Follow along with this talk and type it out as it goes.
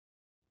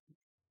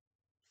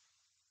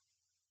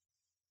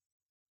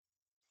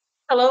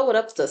Hello,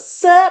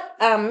 what's up?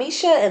 I'm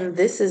Misha, and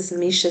this is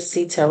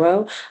MeshaTi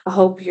Tarot. I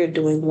hope you're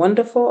doing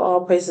wonderful.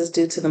 All praises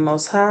due to the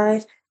Most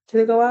High.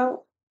 Did it go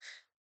out?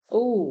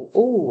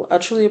 Ooh! I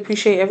truly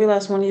appreciate every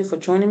last one of you for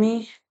joining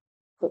me.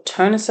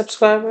 Returning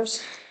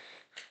subscribers,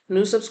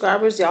 new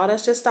subscribers, y'all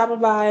that's just stopping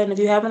by. And if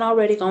you haven't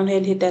already, go ahead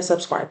and hit that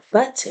subscribe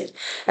button,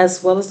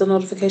 as well as the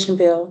notification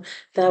bell.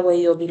 That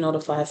way, you'll be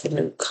notified for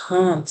new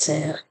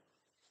content.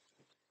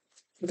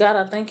 God,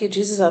 I thank you.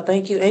 Jesus, I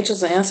thank you.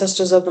 Angels and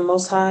ancestors of the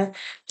Most High,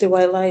 the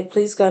white light,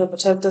 please guide and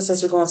protect us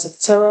as we go into the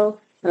tarot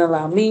and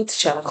allow me to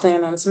channel clear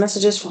and honest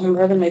messages for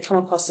whomever may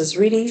come across this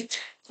reading.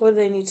 What do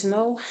they need to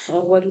know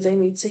and what do they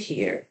need to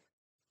hear?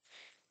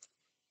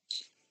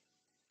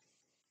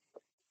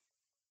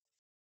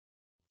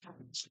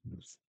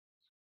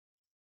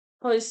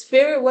 Holy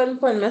Spirit, what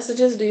important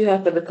messages do you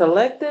have for the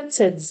collective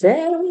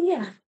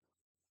today?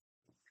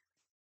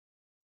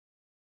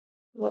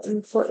 What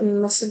important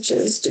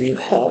messages do you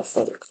have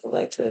for the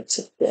collective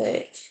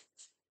today?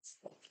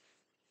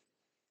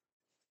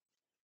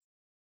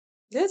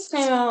 This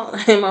came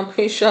out in my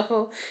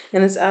pre-shuffle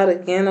and it's out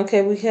again.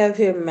 Okay, we have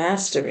here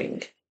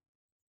mastering.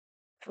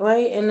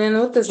 Right, and then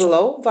with this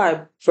low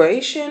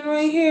vibration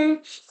right here,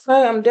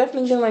 right, I'm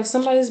definitely getting like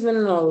somebody's been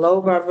in a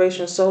low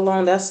vibration so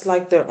long. That's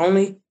like their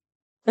only.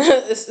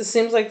 It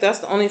seems like that's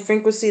the only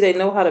frequency they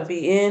know how to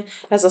be in.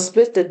 As I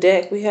split the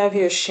deck, we have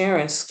here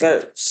sharing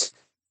skirts.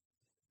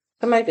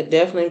 Somebody could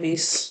definitely be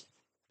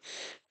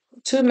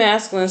two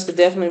masculines could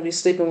definitely be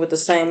sleeping with the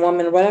same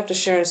woman. Right after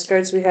sharing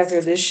skirts, we have here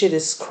this shit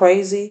is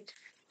crazy.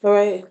 All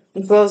right,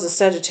 as well as the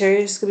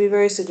Sagittarius could be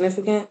very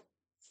significant.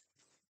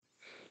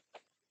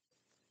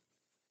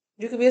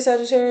 You could be a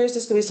Sagittarius.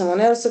 This could be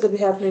someone else. It could be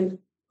happening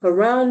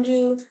around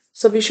you.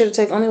 So be sure to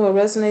take only what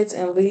resonates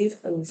and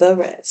leave the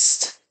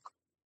rest.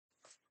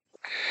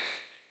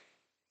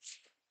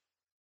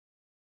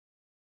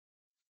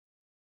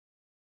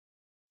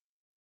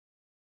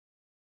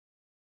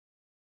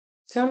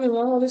 Tell me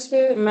more, Holy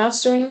Spirit.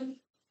 Mastering.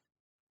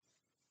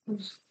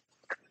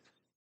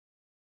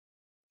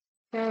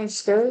 Wearing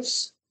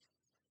skirts.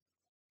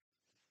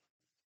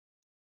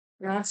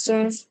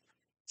 Mastering.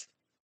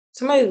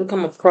 Somebody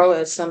become a pro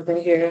at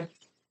something here.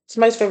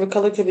 Somebody's favorite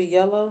color could be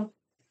yellow.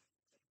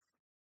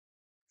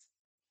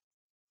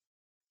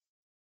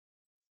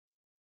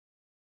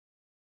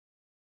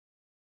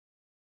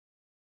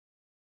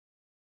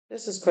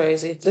 This is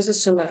crazy. This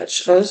is too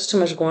much. Oh, this is too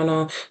much going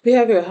on. We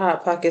have your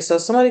hot pocket. So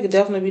somebody could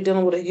definitely be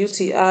dealing with a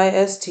UTI,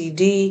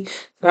 STD,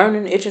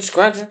 burning, itching,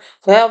 scratching,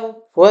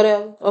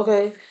 whatever.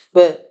 Okay.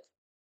 But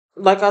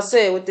like I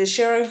said, with this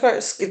sharing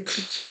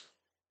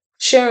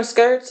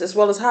skirts as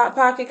well as hot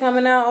pocket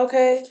coming out,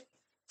 okay?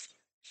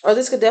 Or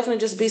this could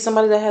definitely just be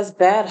somebody that has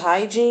bad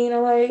hygiene,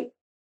 all right?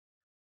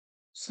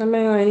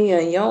 Somebody might need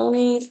a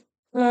yoni,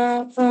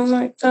 something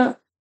like that.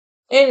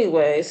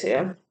 Anyways,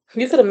 yeah.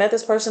 You could have met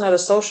this person at a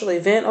social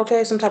event,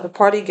 okay? Some type of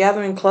party,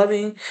 gathering,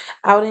 clubbing,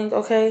 outing,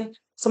 okay?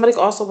 Somebody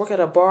could also work at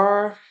a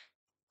bar,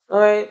 all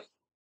right?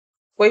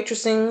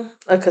 Waitressing,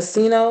 a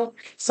casino,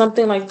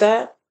 something like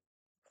that,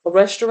 a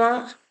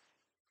restaurant.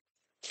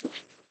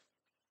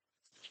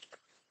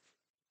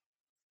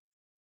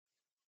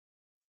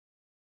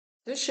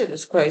 This shit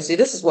is crazy.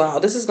 This is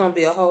wild. This is gonna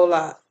be a whole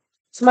lot.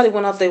 Somebody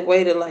went out their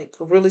way to like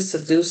really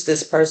seduce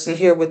this person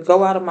here with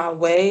go out of my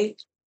way.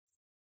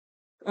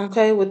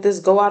 Okay, with this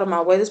go out of my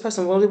way. This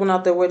person really went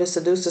out their way to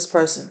seduce this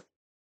person.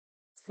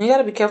 You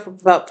gotta be careful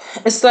about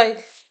it's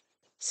like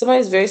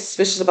somebody's very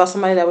suspicious about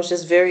somebody that was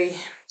just very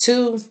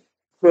too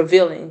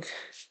revealing.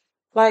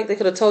 Like they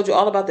could have told you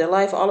all about their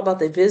life, all about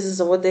their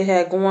business and what they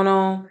had going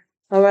on.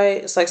 All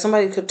right. It's like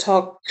somebody could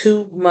talk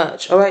too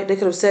much. All right. They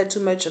could have said too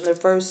much in their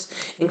first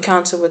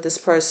encounter with this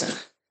person.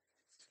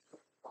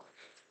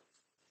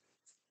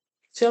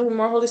 Tell me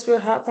more, Holy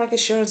Spirit, hot pocket,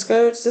 sharing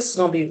skirts. This is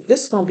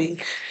gonna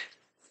be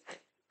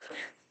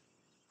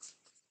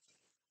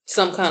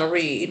some kind of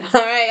read. All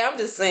right, I'm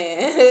just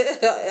saying.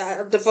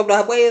 From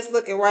the way it's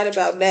looking right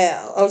about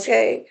now,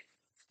 okay?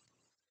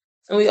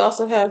 And we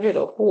also have here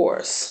the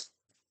horse.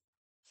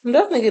 I'm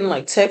definitely getting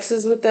like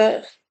Texas with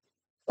that.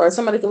 Or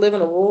somebody could live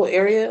in a rural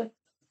area.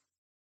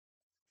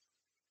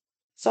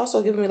 It's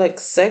also giving me like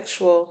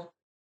sexual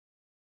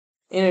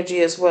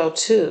energy as well,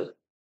 too.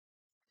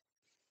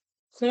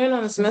 Clearing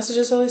on its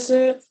messages, Holy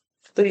Spirit.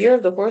 The year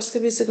of the horse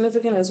could be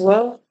significant as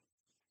well.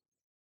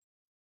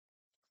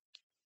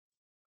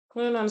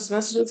 Clearing on its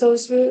messages, Holy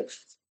Spirit.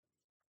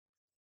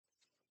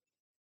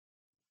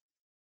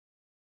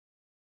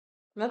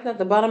 Nothing at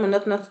the bottom and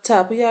nothing at the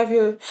top. We have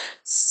your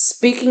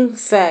speaking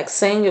facts,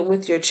 saying it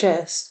with your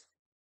chest.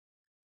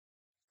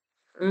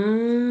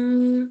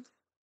 Mm.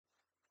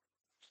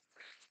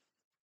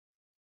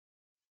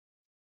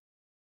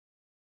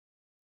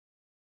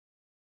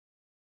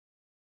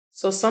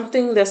 So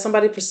something that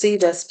somebody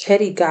perceived as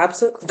petty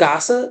gossip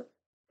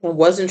and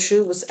wasn't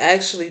true was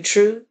actually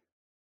true.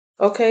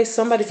 Okay,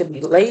 somebody could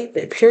be late.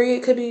 Their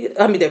period could be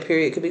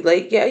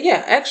late.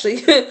 Yeah, actually,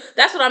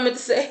 that's what I meant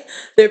to say.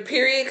 Their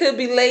period could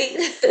be late.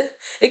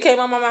 It came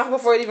out my mouth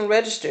before it even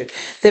registered.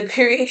 Their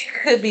period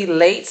could be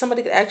late.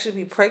 Somebody could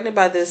actually be pregnant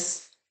by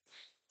this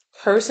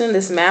person,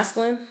 this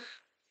masculine,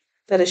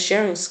 that is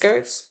sharing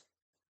skirts.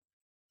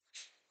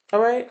 All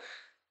right.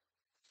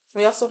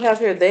 We also have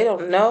here, they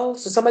don't know.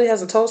 So somebody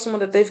hasn't told someone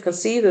that they've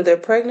conceived or they're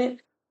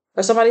pregnant,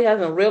 or somebody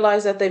hasn't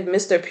realized that they've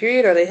missed their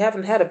period, or they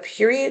haven't had a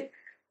period,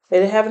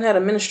 they haven't had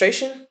a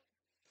menstruation.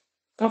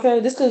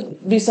 Okay, this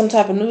could be some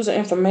type of news or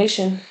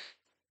information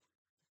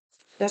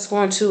that's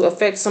going to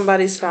affect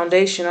somebody's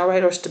foundation, all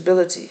right, or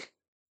stability.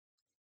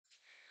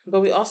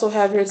 But we also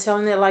have here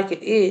telling it like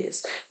it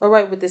is. All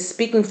right, with this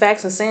speaking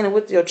facts and saying it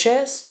with your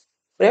chest.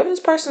 Whatever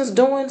this person's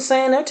doing,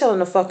 saying, they're telling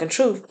the fucking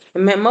truth.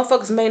 And man,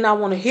 motherfuckers may not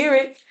want to hear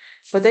it,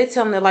 but they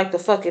telling it like the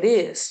fuck it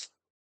is.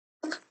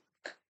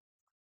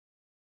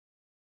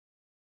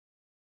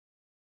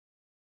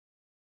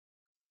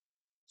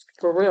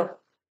 For real.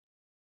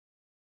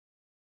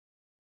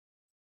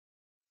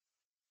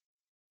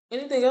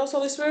 Anything else,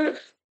 Holy Spirit?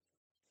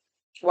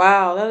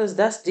 Wow,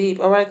 that's deep.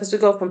 All right, because we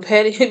go from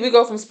petty, we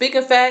go from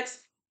speaking facts,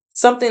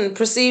 something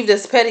perceived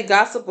as petty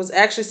gossip was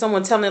actually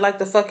someone telling it like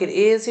the fuck it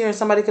is here, and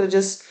somebody could have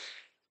just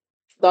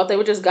thought they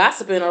were just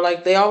gossiping, or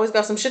like they always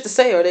got some shit to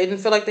say, or they didn't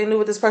feel like they knew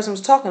what this person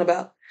was talking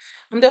about.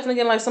 I'm definitely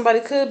getting like somebody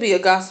could be a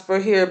gossiper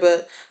here,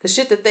 but the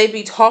shit that they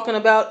be talking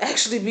about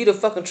actually be the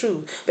fucking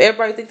truth. But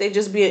everybody think they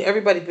just be in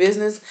everybody's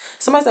business.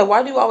 Somebody's like,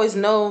 why do you always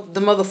know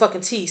the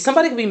motherfucking tea?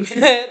 Somebody could be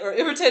mad or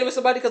irritated with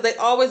somebody because they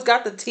always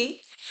got the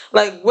tea.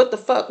 Like, what the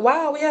fuck?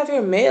 Wow, we have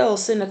here male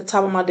sitting at the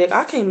top of my deck.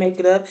 I can't make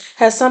it up.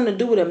 Has something to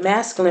do with a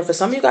masculine. For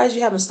some of you guys,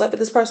 you haven't slept with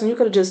this person. You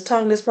could have just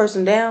tongued this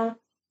person down.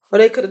 Or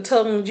they could have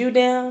tongued you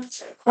down.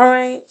 All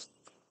right.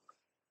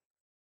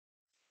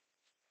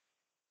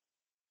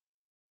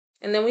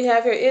 And then we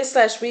have here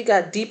is/we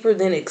got deeper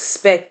than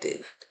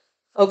expected.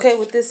 Okay,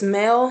 with this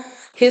male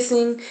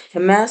hissing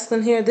and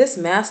masculine here, this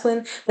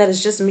masculine that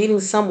is just meeting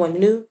someone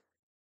new,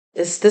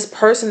 is this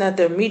person that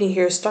they're meeting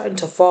here is starting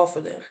to fall for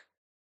them.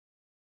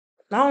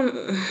 Now,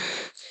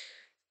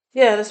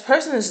 yeah, this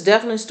person is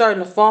definitely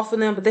starting to fall for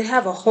them, but they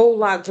have a whole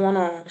lot going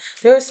on.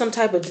 There is some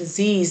type of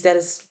disease that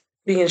is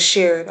being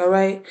shared, all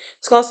right?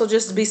 It's could also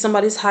just be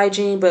somebody's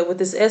hygiene, but with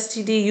this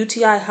STD,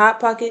 UTI, hot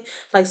pocket,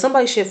 like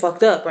somebody shit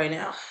fucked up right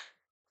now,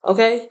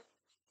 okay?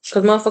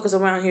 Because motherfuckers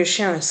around here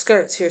sharing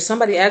skirts here.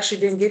 Somebody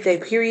actually didn't get their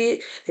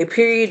period. Their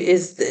period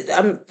is,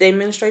 their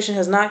administration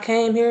has not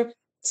came here.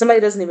 Somebody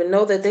doesn't even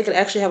know that they could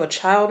actually have a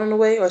child on the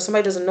way, or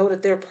somebody doesn't know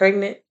that they're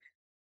pregnant.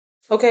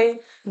 Okay?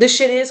 This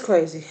shit is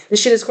crazy.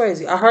 This shit is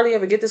crazy. I hardly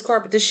ever get this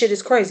card, but this shit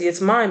is crazy.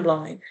 It's mind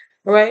blowing.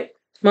 All right?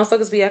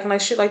 Motherfuckers be acting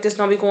like shit like this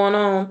don't be going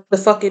on. The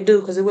fuck it do,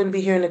 because it wouldn't be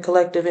here in the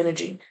collective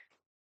energy.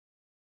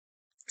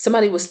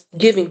 Somebody was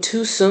giving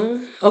too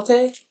soon.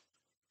 Okay?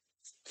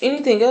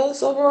 Anything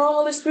else overall,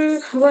 Holy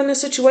Spirit? We're in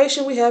this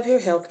situation. We have here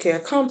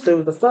healthcare. Come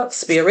through the fuck,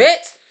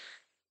 Spirit.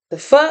 The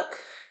fuck?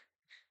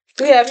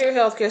 We have here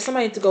healthcare.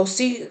 Somebody need to go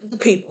see the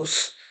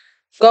peoples.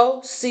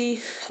 Go see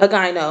a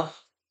gyno.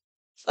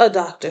 A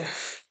doctor.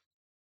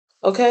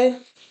 Okay?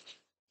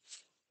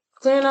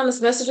 Clearing on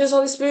this messages,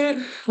 Holy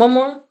Spirit. One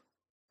more.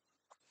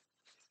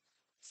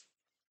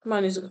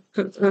 Somebody needs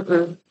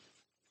to.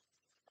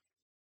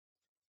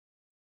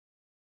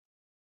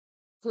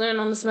 Clearing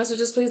on this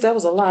messages, please. That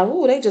was a lot.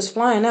 Ooh, they just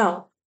flying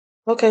out.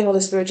 Okay, Holy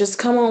Spirit, just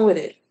come on with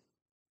it.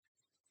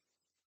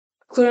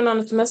 Clearing on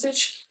this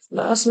message.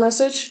 Last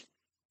message.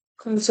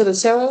 Come to the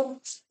tarot.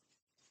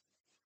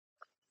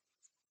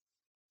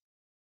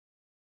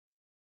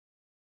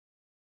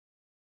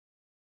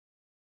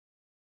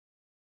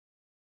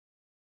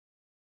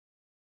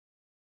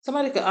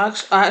 Somebody could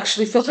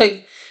actually feel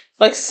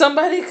like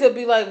somebody could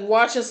be like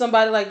watching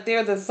somebody like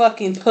they're the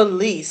fucking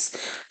police.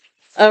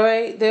 All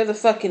right, they're the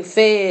fucking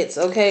feds,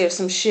 okay, or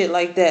some shit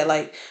like that.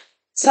 Like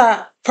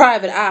top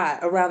private eye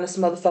around this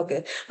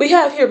motherfucker. We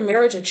have here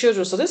marriage and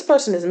children. So this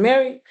person is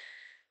married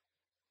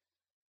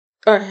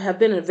or have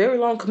been in a very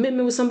long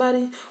commitment with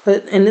somebody,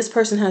 and this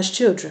person has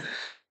children.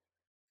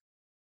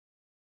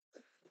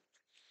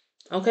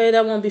 Okay,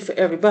 that won't be for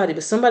everybody,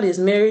 but somebody is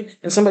married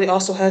and somebody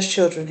also has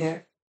children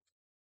here.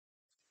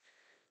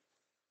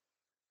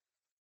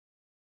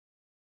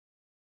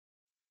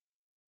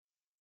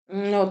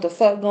 You know what the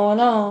fuck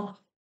going on,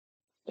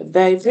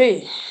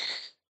 baby?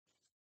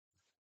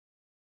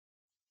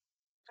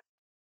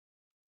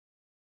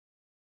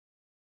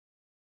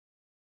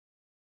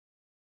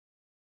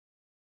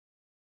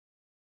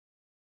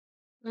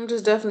 I'm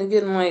just definitely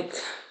getting like,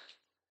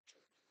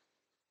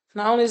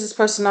 not only is this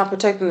person not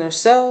protecting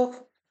themselves,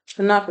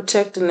 they're not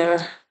protecting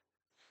their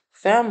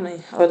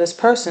family or this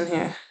person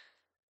here.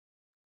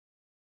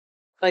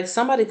 Like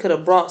somebody could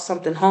have brought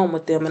something home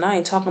with them, and I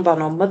ain't talking about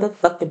no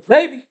motherfucking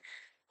baby.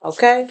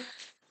 Okay?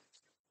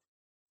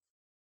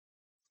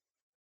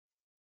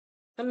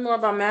 Tell me more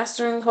about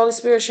mastering Holy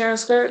Spirit sharing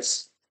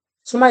skirts.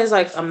 Somebody's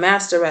like a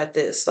master at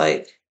this.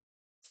 Like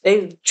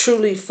they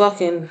truly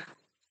fucking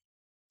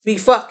be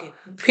fucking.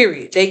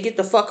 Period. They get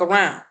the fuck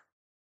around.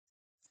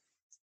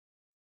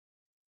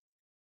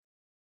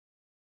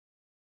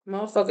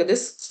 Motherfucker,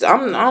 this I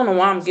don't know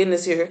why I'm getting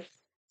this here.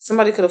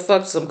 Somebody could have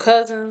fucked some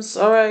cousins,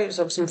 all right,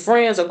 some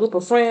friends, a group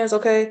of friends,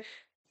 okay.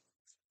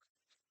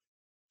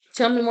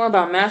 Tell me more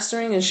about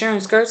mastering and sharing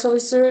skirts, Holy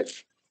Spirit.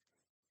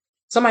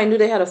 Somebody knew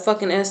they had a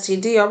fucking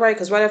STD, all right?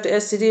 Because right after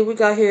STD, we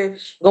got here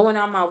going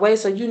out my way.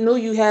 So you knew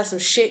you had some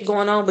shit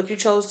going on, but you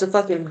chose to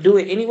fucking do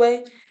it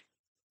anyway.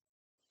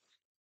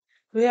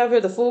 We have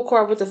here the full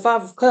card with the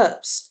 5 of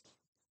Cups.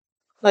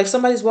 Like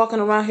somebody's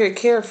walking around here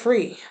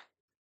carefree,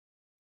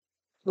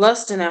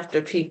 lusting after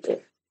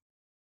people.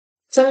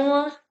 Tell me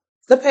more.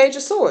 The Page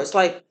of Swords.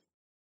 Like,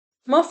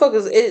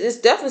 motherfuckers, it's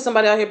definitely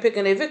somebody out here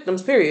picking their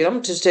victims, period. I'm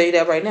gonna just tell you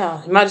that right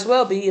now. You might as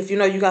well be if you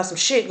know you got some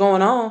shit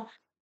going on.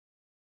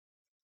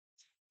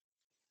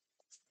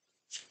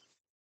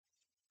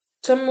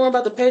 Tell me more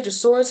about the Page of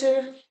Swords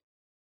here.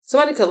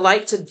 Somebody could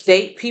like to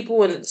date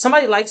people and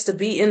somebody likes to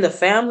be in the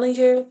family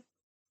here.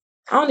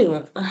 I don't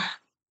even.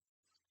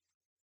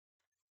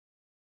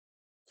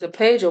 The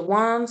Page of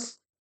Wands.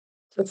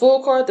 The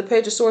Full card, the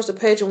Page of Swords, the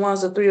Page of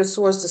Wands, the 3 of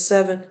Swords, the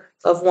 7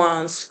 of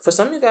Wands. For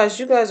some of you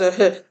guys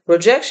are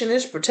rejection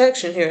is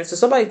protection here. So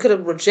somebody could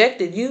have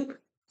rejected you,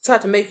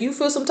 tried to make you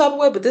feel some type of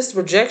way, but this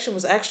rejection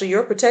was actually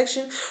your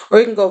protection, or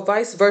you can go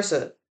vice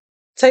versa.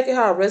 Take it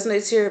how it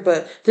resonates here,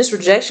 but this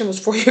rejection was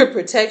for your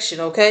protection,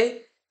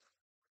 okay?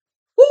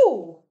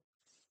 Woo!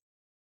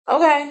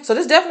 Okay, so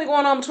this definitely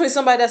going on between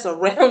somebody that's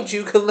around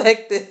you,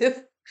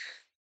 collective.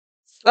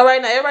 All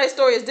right, now everybody's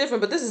story is different,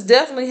 but this is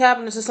definitely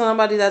happening to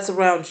somebody that's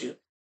around you.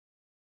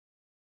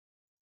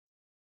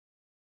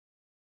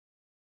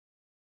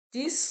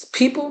 These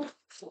people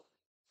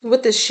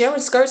with the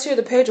sharing skirts here,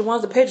 the Page of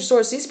Wands, the Page of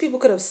Swords, these people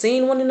could have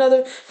seen one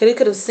another. They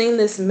could have seen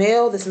this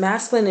male, this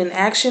masculine in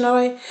action, all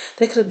right?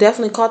 They could have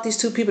definitely caught these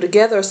two people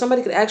together, or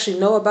somebody could actually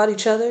know about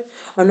each other,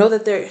 or know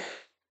that they're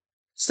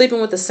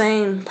sleeping with the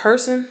same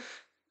person.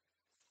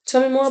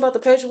 Tell me more about the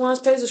Page of Wands,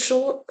 Page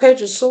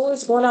of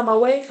Swords, going out my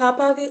way, Hot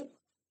Pocket.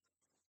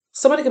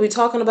 Somebody could be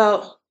talking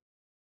about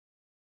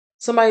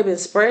somebody been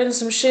spreading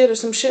some shit or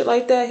some shit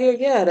like that here.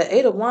 Yeah, the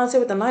 8 of Wands here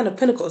with the 9 of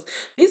Pentacles.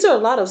 These are a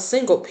lot of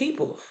single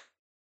people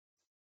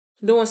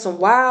doing some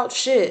wild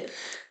shit.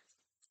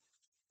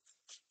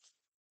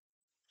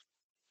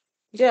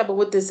 Yeah, but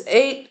with this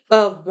 8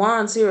 of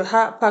Wands here,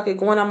 Hot Pocket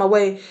going on my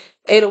way,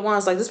 8 of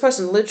Wands, like this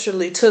person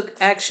literally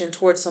took action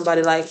towards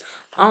somebody. Like,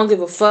 I don't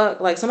give a fuck.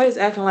 Like, somebody's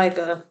acting like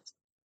a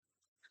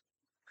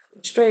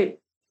straight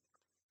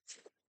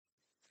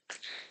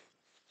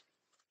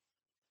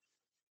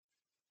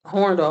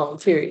horn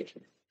dog, period.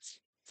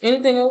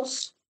 Anything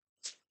else?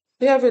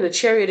 We have here the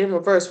Chariot in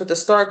reverse with the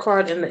Star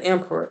card and the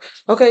Emperor.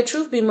 Okay,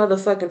 truth be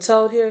motherfucking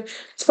told here,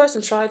 this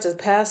person tried to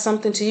pass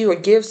something to you or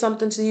give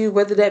something to you,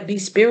 whether that be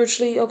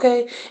spiritually,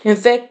 okay,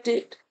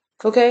 infected,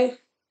 okay,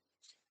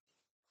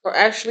 or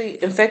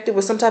actually infected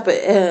with some type of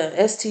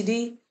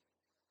STD,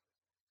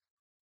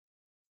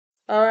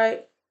 all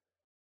right?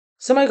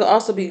 Somebody could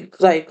also be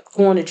like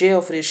going to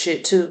jail for this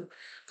shit too.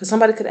 Because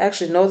somebody could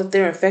actually know that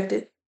they're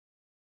infected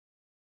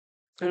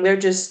and they're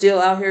just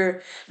still out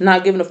here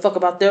not giving a fuck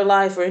about their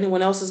life or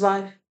anyone else's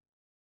life.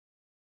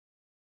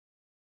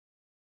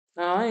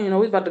 I ain't know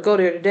we about to go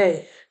there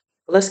today.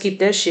 Let's keep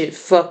that shit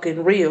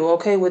fucking real,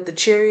 okay? With the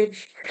Chariot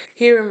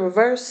here in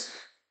reverse.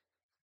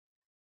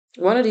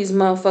 One of these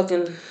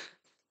motherfucking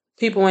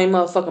people ain't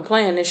motherfucking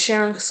playing. They're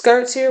sharing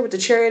skirts here with the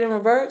Chariot in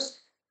reverse.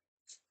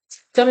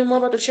 Tell me more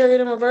about the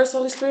Chariot in reverse,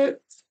 Holy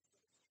Spirit.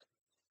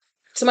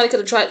 Somebody could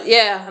have tried,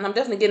 yeah, and I'm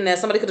definitely getting that.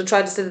 Somebody could have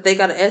tried to say that they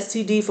got an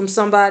STD from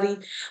somebody,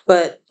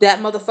 but that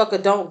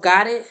motherfucker don't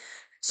got it,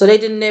 so they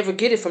didn't ever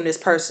get it from this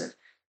person.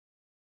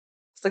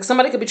 It's like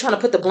somebody could be trying to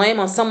put the blame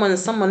on someone and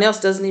someone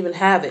else doesn't even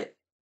have it.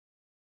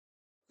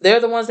 They're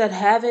the ones that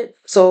have it,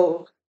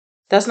 so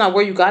that's not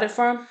where you got it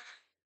from.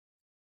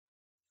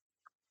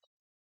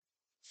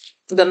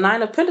 The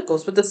 9 of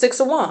Pentacles with the 6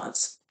 of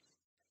Wands.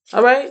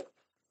 All right?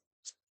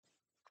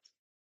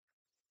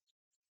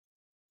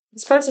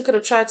 This person could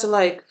have tried to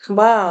like,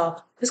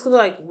 wow, this could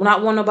like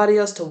not want nobody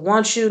else to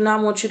want you,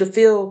 not want you to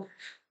feel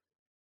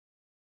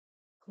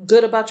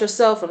good about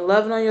yourself and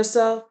loving on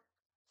yourself.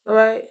 All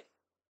right?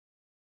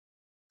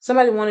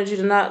 Somebody wanted you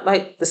to not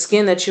like the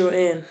skin that you're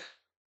in.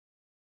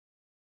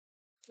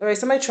 All right,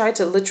 somebody tried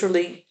to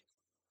literally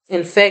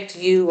infect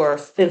you or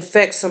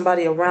infect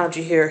somebody around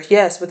you here.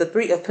 Yes, with the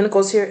 3 of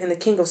Pentacles here and the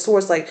King of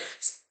Swords, like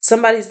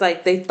somebody's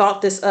like they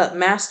thought this up,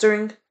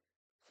 mastering.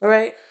 All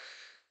right,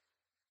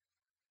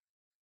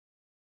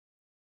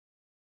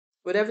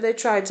 whatever they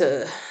tried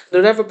to,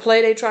 whatever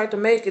play they tried to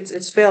make,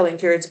 it's failing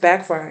here. It's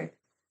backfiring.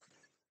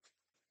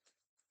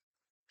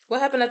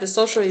 What happened at the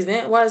social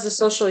event? Why is the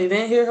social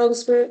event here, Holy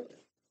Spirit?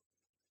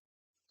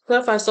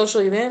 Clarify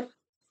social event.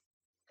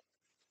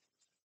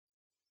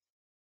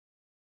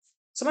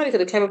 Somebody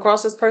could have came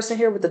across this person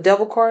here with the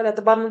Devil card at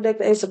the bottom of the deck,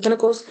 the Ace of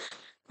Pentacles.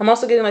 I'm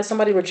also getting like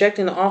somebody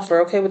rejecting the offer.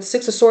 Okay, with the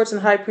 6 of Swords and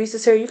the High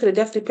Priestess here, you could have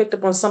definitely picked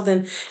up on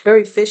something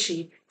very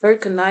fishy, very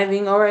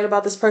conniving. All right,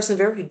 about this person,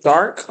 very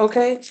dark.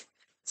 Okay,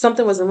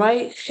 something wasn't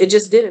right. It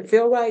just didn't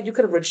feel right. You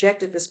could have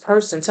rejected this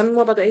person. Tell me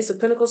more about the Ace of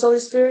Pentacles, Holy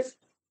Spirit.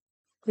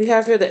 We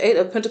have here the 8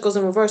 of Pentacles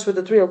in reverse with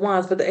the 3 of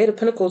Wands, but the 8 of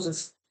Pentacles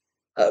is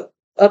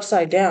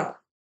upside down.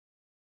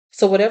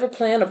 So whatever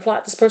plan or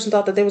plot this person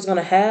thought that they was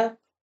gonna have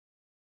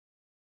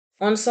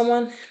on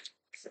someone,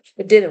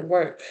 it didn't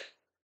work.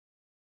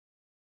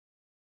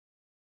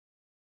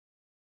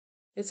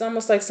 It's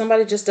almost like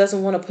somebody just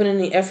doesn't want to put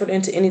any effort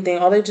into anything.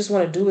 All they just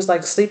want to do is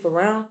like sleep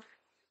around.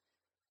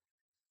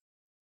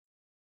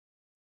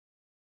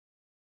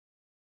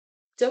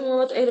 Tell me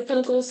more about the Eight of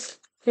Pentacles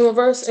in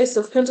reverse, Ace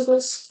of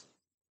Pentacles.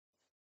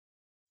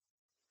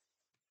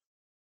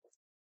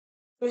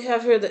 We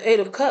have here the Eight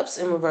of Cups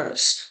in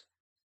reverse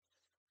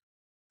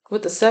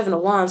with the Seven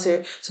of Wands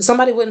here. So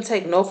somebody wouldn't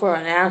take no for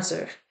an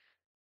answer.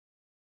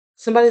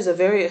 Somebody's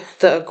the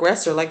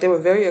aggressor. Like they were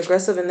very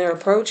aggressive in their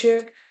approach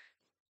here.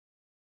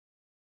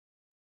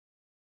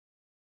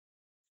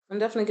 I'm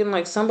definitely getting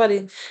like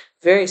somebody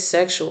very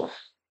sexual.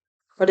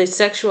 Or they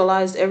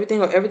sexualized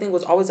everything, or everything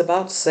was always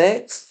about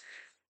sex.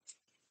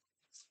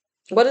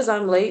 What is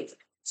I'm late?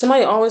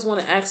 Somebody always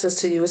want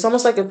access to you. It's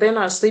almost like if they're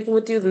not sleeping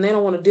with you, then they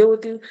don't want to deal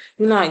with you.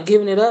 You're not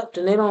giving it up,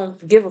 then they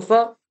don't give a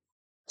fuck.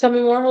 Tell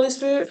me more, Holy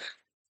Spirit.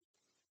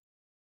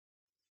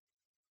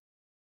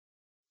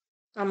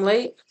 I'm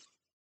late.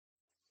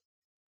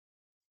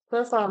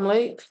 Clarify I'm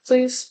late,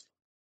 please.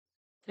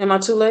 Am I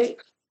too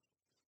late?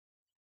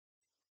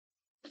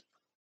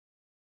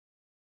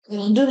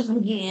 We'll do it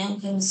again,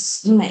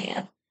 because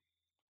man.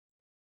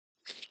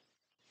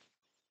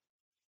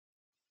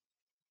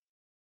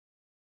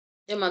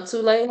 Am I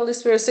too late, Holy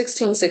Spirit?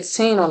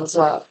 1616 on the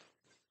top.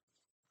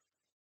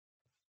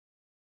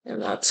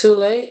 Am I too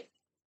late?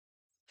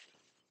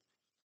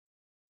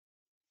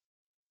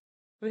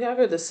 We have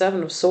here the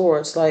Seven of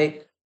Swords.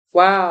 Like,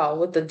 wow,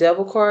 with the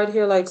Devil card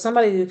here, like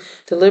somebody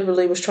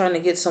deliberately was trying to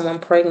get someone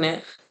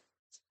pregnant.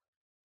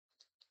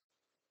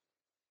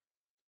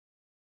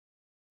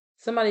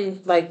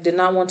 Somebody like did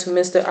not want to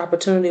miss their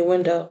opportunity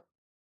window.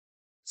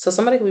 So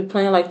somebody could be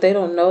playing like they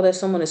don't know that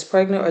someone is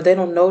pregnant, or they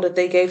don't know that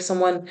they gave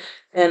someone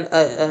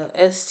a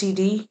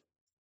STD.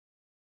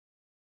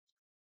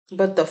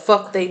 But the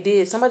fuck they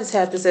did. Somebody's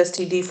had this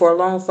STD for a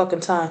long fucking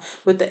time.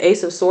 With the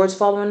Ace of Swords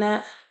following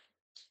that.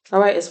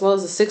 Alright, as well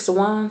as the Six of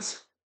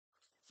Wands.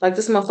 Like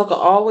this motherfucker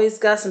always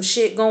got some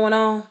shit going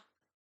on.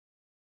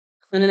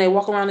 And then they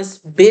walk around this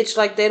bitch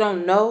like they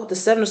don't know. The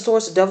Seven of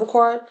Swords, the Devil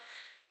card.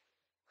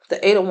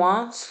 The Eight of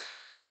Wands.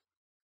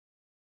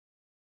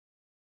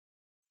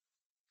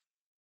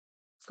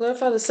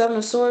 Clarify the Seven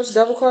of Swords,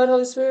 Devil card,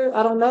 Holy Spirit.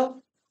 I don't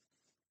know.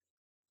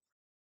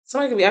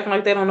 Somebody could be acting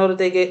like they don't know that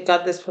they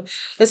got this.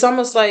 It's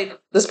almost like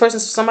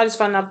somebody's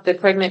finding out that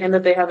they're pregnant and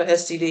that they have an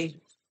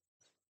STD.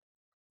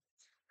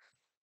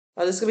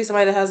 Or this could be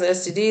somebody that has an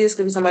STD. This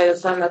could be somebody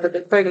that's finding out that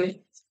they're pregnant.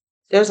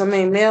 There's a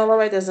main male, all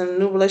right, that's in a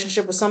new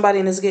relationship with somebody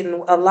and it's getting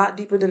a lot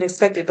deeper than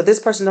expected. But this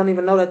person don't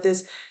even know that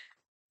this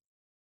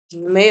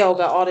male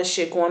got all this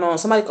shit going on.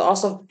 Somebody could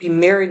also be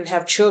married and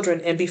have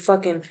children and be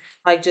fucking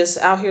like just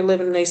out here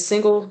living they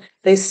single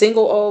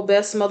old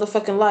best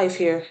motherfucking life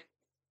here.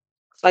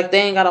 Like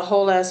they ain't got a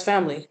whole ass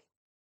family.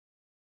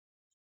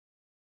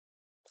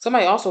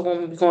 Somebody also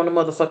gonna be going to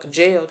motherfucking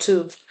jail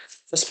too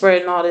for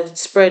spreading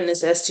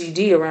this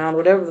STD around,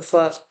 whatever the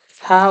fuck,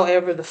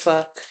 however the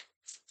fuck.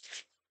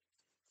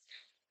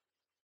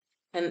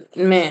 And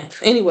man,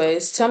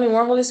 anyways, tell me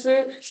more, Holy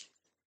Spirit.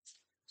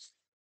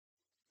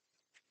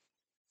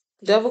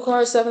 Devil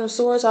card, Seven of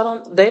Swords.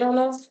 They don't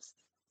know.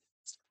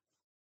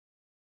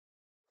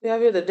 We have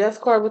here the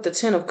Death card with the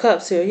Ten of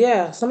Cups here.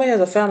 Yeah, somebody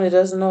has a family that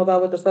doesn't know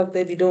about what the fuck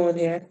they be doing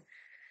here.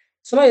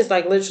 Somebody's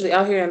like literally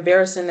out here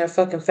embarrassing their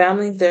fucking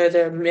family,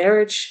 their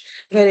marriage.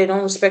 Okay, they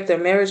don't respect their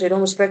marriage. They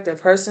don't respect their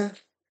person.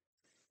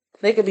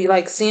 They could be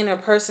like seeing their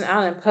person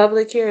out in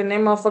public here, and they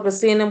motherfuckers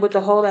seeing them with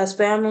the whole ass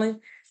family.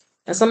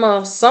 And some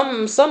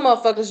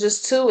motherfuckers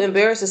just too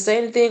embarrassed to say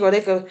anything, or they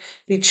could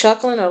be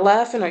chuckling or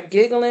laughing or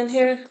giggling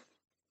here.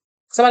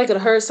 Somebody could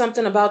have heard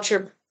something about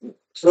your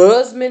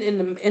husband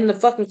in the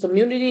fucking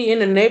community, in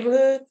the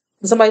neighborhood.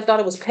 And somebody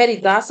thought it was petty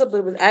gossip, but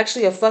it was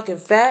actually a fucking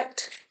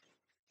fact.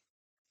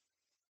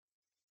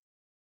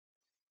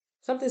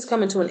 Something's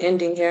coming to an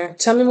ending here.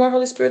 Tell me more,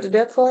 Holy Spirit, the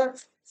death card.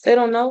 They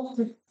don't know.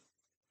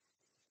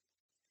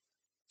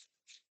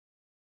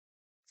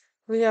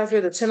 We have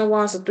here the Ten of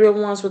Wands, the Three of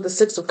Wands with the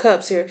Six of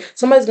Cups here.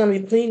 Somebody's gonna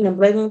be pleading and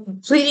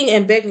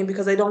begging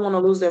because they don't want to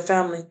lose their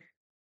family.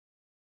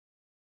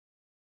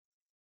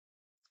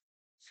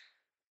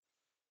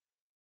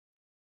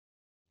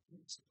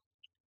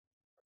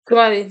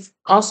 Somebody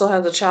also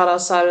has a child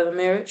outside of the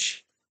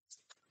marriage.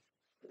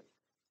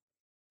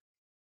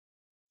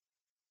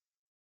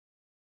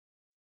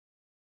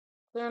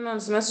 Clearing on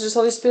this messages,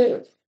 Holy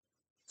Spirit,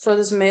 for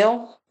this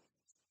male.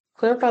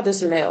 Clarify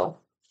this male.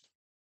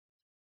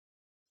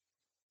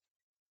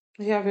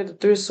 We have here the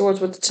Three of Swords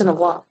with the Ten of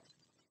Wands.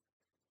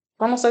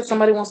 Almost like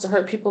somebody wants to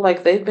hurt people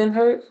like they've been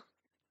hurt.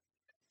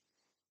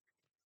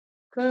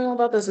 Tell me more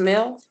about this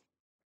male.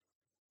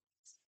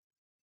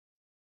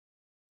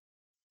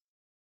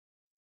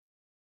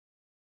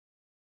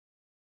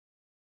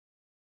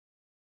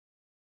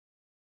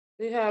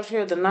 We have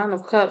here the Nine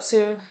of Cups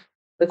here,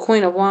 the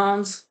Queen of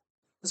Wands,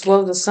 as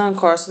well as the Sun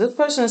card. So this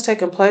person is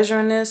taking pleasure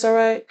in this, all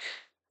right?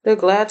 They're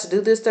glad to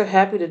do this. They're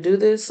happy to do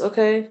this,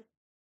 okay?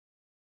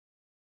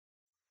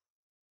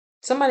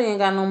 Somebody ain't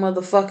got no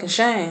motherfucking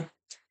shame.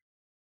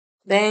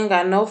 They ain't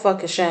got no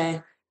fucking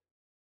shame.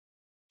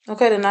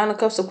 Okay, the Nine of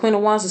Cups, the Queen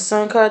of Wands, the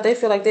Sun card. They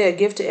feel like they're a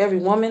gift to every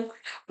woman.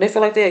 They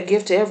feel like they're a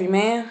gift to every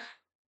man.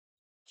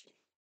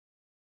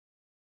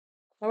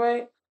 All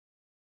right.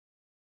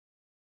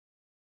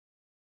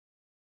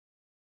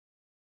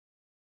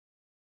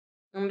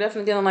 I'm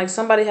definitely getting like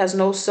somebody has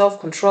no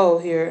self-control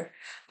here.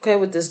 Okay,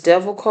 with this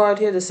Devil card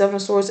here, the Seven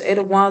of Swords, Eight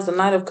of Wands, the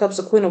Knight of Cups,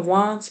 the Queen of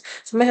Wands.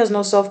 Somebody has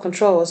no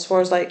self-control as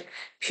far as like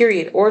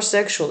period or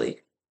sexually.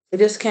 They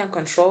just can't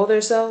control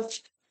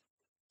themselves.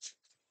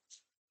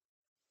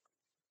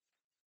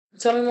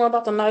 Tell me more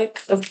about the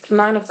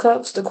Nine of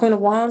Cups, the Queen of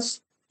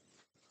Wands,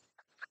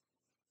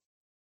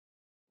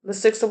 the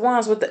Six of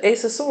Wands with the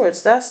Ace of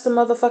Swords. That's the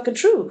motherfucking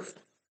truth.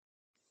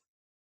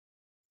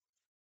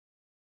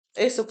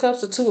 Ace of Cups,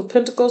 the Two of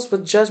Pentacles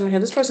with Judgment here.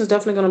 This person's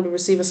definitely going to be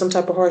receiving some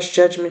type of harsh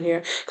judgment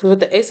here. Because with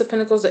the Ace of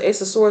Pentacles, the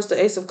Ace of Swords,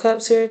 the Ace of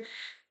Cups here,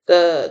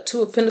 the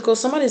Two of Pentacles,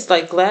 somebody's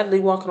like gladly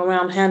walking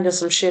around handing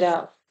some shit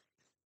out.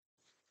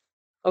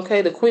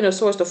 Okay, the Queen of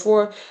Swords, the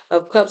Four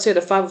of Cups here,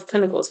 the Five of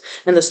Pentacles,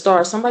 and the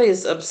Star. Somebody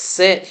is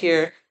upset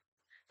here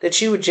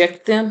that you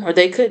rejected them or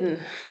they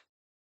couldn't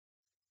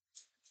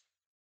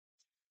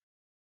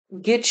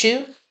get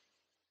you.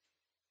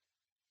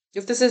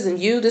 If this isn't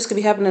you, this could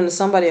be happening to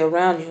somebody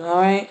around you,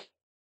 all right?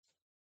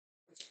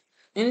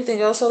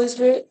 Anything else, Holy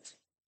Spirit?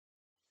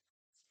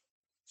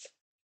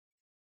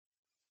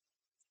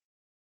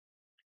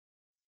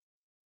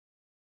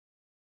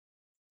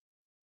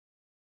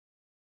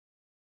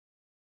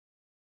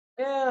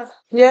 Yeah,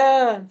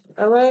 yeah,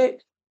 all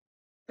right.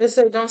 They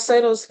say don't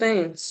say those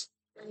things.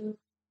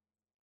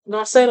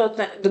 Don't say those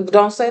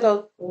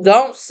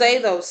don't say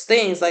those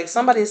things. Like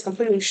somebody is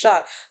completely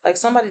shocked. Like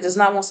somebody does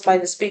not want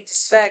somebody to speak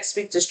this fact,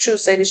 speak this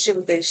truth, say this shit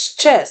with their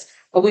chest.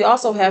 But we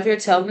also have here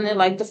telling it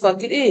like the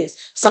fuck it is.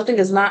 Something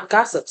is not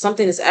gossip.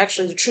 Something is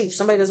actually the truth.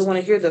 Somebody doesn't want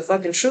to hear the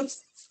fucking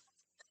truth.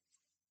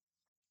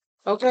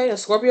 Okay, a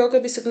Scorpio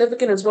could be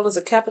significant as well as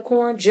a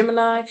Capricorn,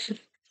 Gemini,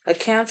 a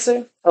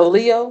Cancer, a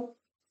Leo,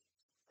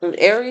 an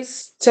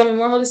Aries. Tell me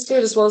more, Holy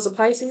Spirit, as well as a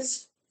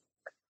Pisces.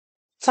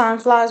 Time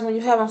flies when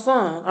you're having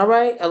fun, all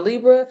right? A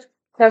Libra,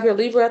 have your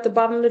Libra at the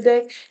bottom of the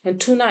deck,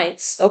 and 2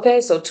 nights, okay?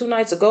 So 2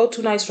 nights ago,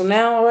 2 nights from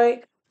now, all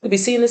right? We'll be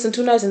seeing this in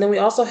 2 nights. And then we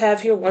also have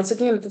here, once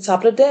again, at the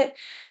top of the deck,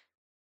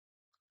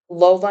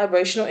 low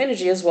vibrational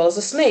energy as well as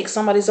a snake.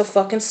 Somebody's a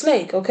fucking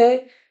snake,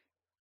 okay?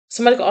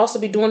 Somebody could also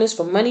be doing this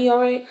for money,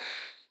 all right?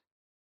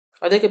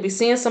 Or they could be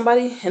seeing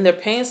somebody and they're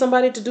paying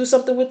somebody to do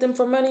something with them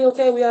for money,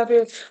 okay? We have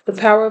here the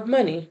power of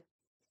money.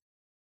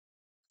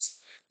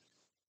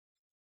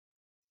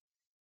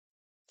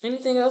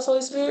 Anything else,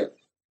 Holy Spirit,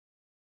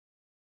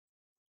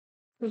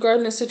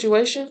 regarding this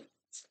situation?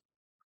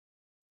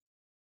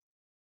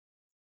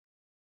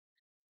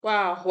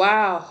 Wow,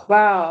 wow,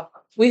 wow.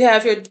 We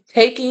have here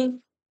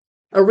taking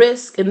a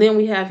risk, and then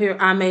we have here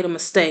I made a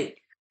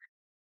mistake.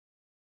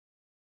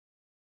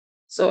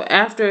 So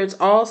after it's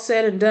all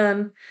said and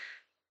done,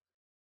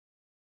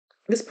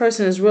 this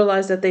person has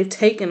realized that they've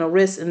taken a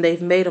risk and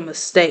they've made a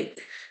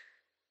mistake.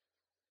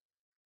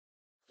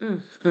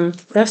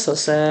 That's so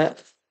sad.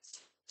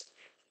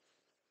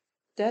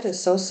 That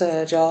is so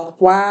sad, y'all.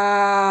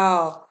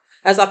 Wow.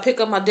 As I pick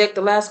up my deck,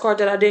 the last card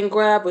that I didn't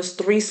grab was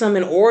threesome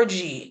and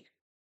orgy.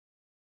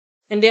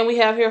 And then we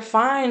have here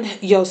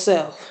find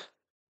yourself.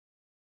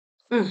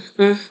 Mm,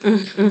 mm, mm,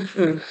 mm,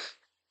 mm.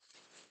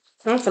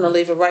 I'm gonna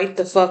leave it right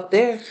the fuck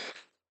there.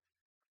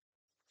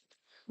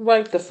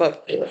 Right the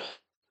fuck there.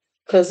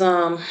 Cause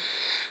I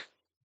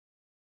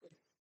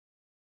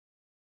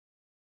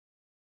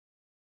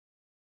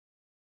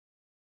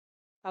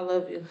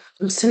love you.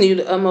 I'm sending you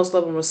the utmost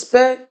love and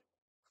respect,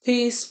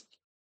 peace,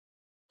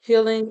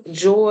 healing,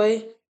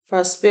 joy,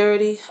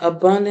 prosperity,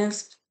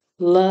 abundance,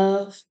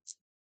 love,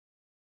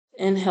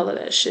 and hell of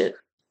that shit.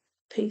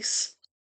 Peace.